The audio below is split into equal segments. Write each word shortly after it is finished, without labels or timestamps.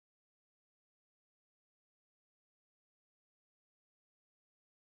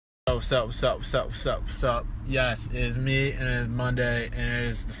What's up? Yes, it is me, and it is Monday, and it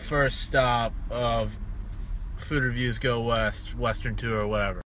is the first stop of Food Reviews Go West, Western Tour, or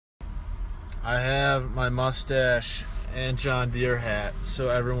whatever. I have my mustache and John Deere hat, so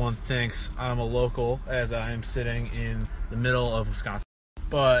everyone thinks I'm a local, as I am sitting in the middle of Wisconsin.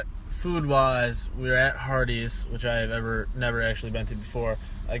 But food-wise, we're at Hardee's, which I have never actually been to before.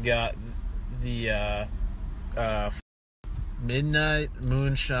 I got the Midnight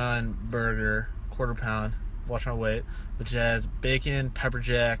Moonshine burger, quarter pound, watch my weight, which has bacon, pepper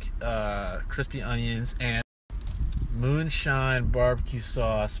jack, crispy onions, and Moonshine barbecue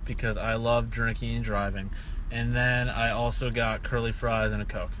sauce because I love drinking and driving. And then I also got curly fries and a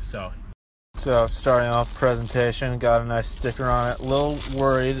Coke. So starting off presentation, got a nice sticker on it. A little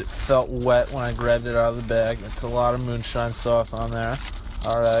worried, it felt wet when I grabbed it out of the bag. It's a lot of Moonshine sauce on there.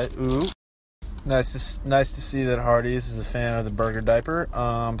 All right, ooh. Nice to see that Hardee's is a fan of the burger diaper.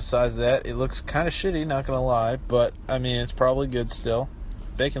 Besides that, it looks kind of shitty, not gonna lie, but I mean it's probably good still.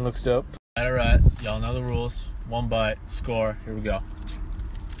 Bacon looks dope. All right, y'all know the rules. One bite, score. Here we go.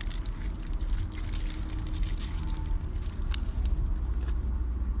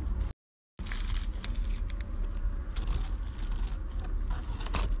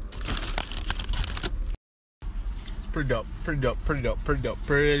 Pretty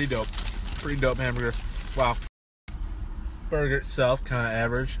dope hamburger. Wow. Burger itself, kind of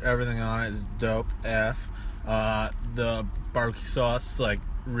average. Everything on it is dope. F. The barbecue sauce is like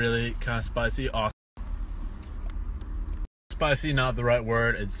really kind of spicy. Awesome. Spicy, not the right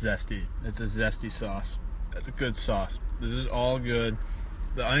word. It's zesty. It's a zesty sauce. It's a good sauce. This is all good.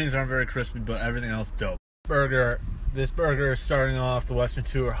 The onions aren't very crispy, but everything else dope. Burger. This burger is starting off the Western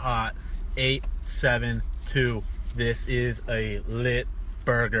Tour hot. 872. This is a lit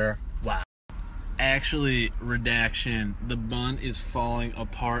burger. Wow. Actually, redaction. The bun is falling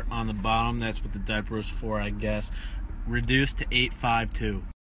apart on the bottom. That's what the diaper is for, I guess. Reduced to 852.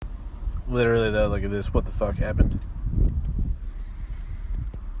 Literally, though, look at this. What the fuck happened?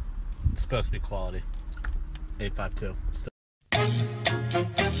 It's supposed to be quality. 852.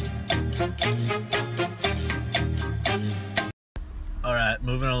 Alright,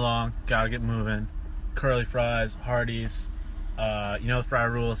 moving along. Gotta get moving. Curly fries, Hardee's. You know the fry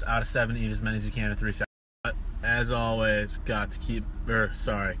rules. Out of 7, eat as many as you can in 3 seconds. But as always, gotta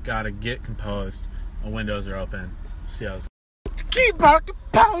get composed. My windows are open. See how this keep our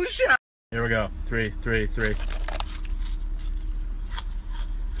composure. Here we go. 3.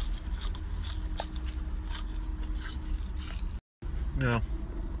 You know,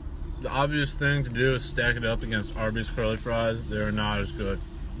 the obvious thing to do is stack it up against Arby's curly fries. They're not as good.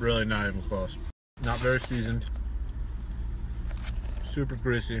 Really not even close. Not very seasoned. Super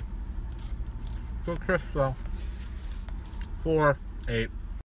greasy. So crisp though. 4, 8.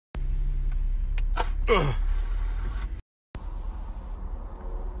 Ugh.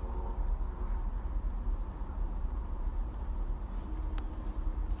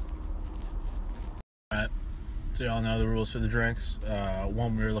 Alright. So y'all know the rules for the drinks.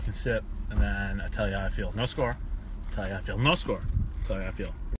 One we're looking sip, and then I tell you how I feel. No score. Tell you how I feel. No score. Tell you how I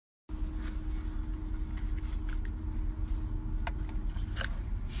feel.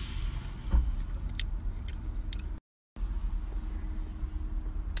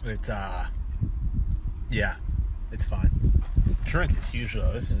 It's yeah, it's fine. Drink is huge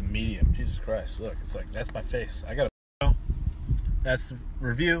though. This is a medium. Jesus Christ, look, it's like, that's my face. I gotta know. That's the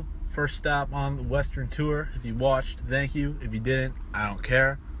review. First stop on the Western Tour. If you watched, thank you. If you didn't, I don't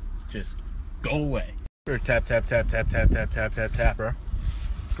care. Just go away. Tap, bro.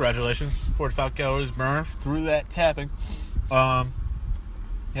 Congratulations. 45 calories burned through that tapping. Yeah,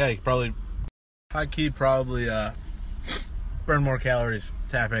 you could probably high key burn more calories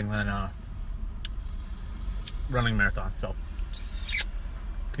tapping than running a marathon. So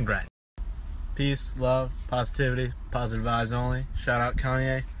congrats. Peace, love, positivity, positive vibes only. Shout out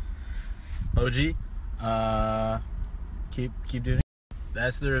Kanye, OG. Keep doing it.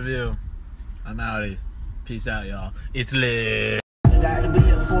 That's the review. I'm outie. Peace out, y'all. It's lit.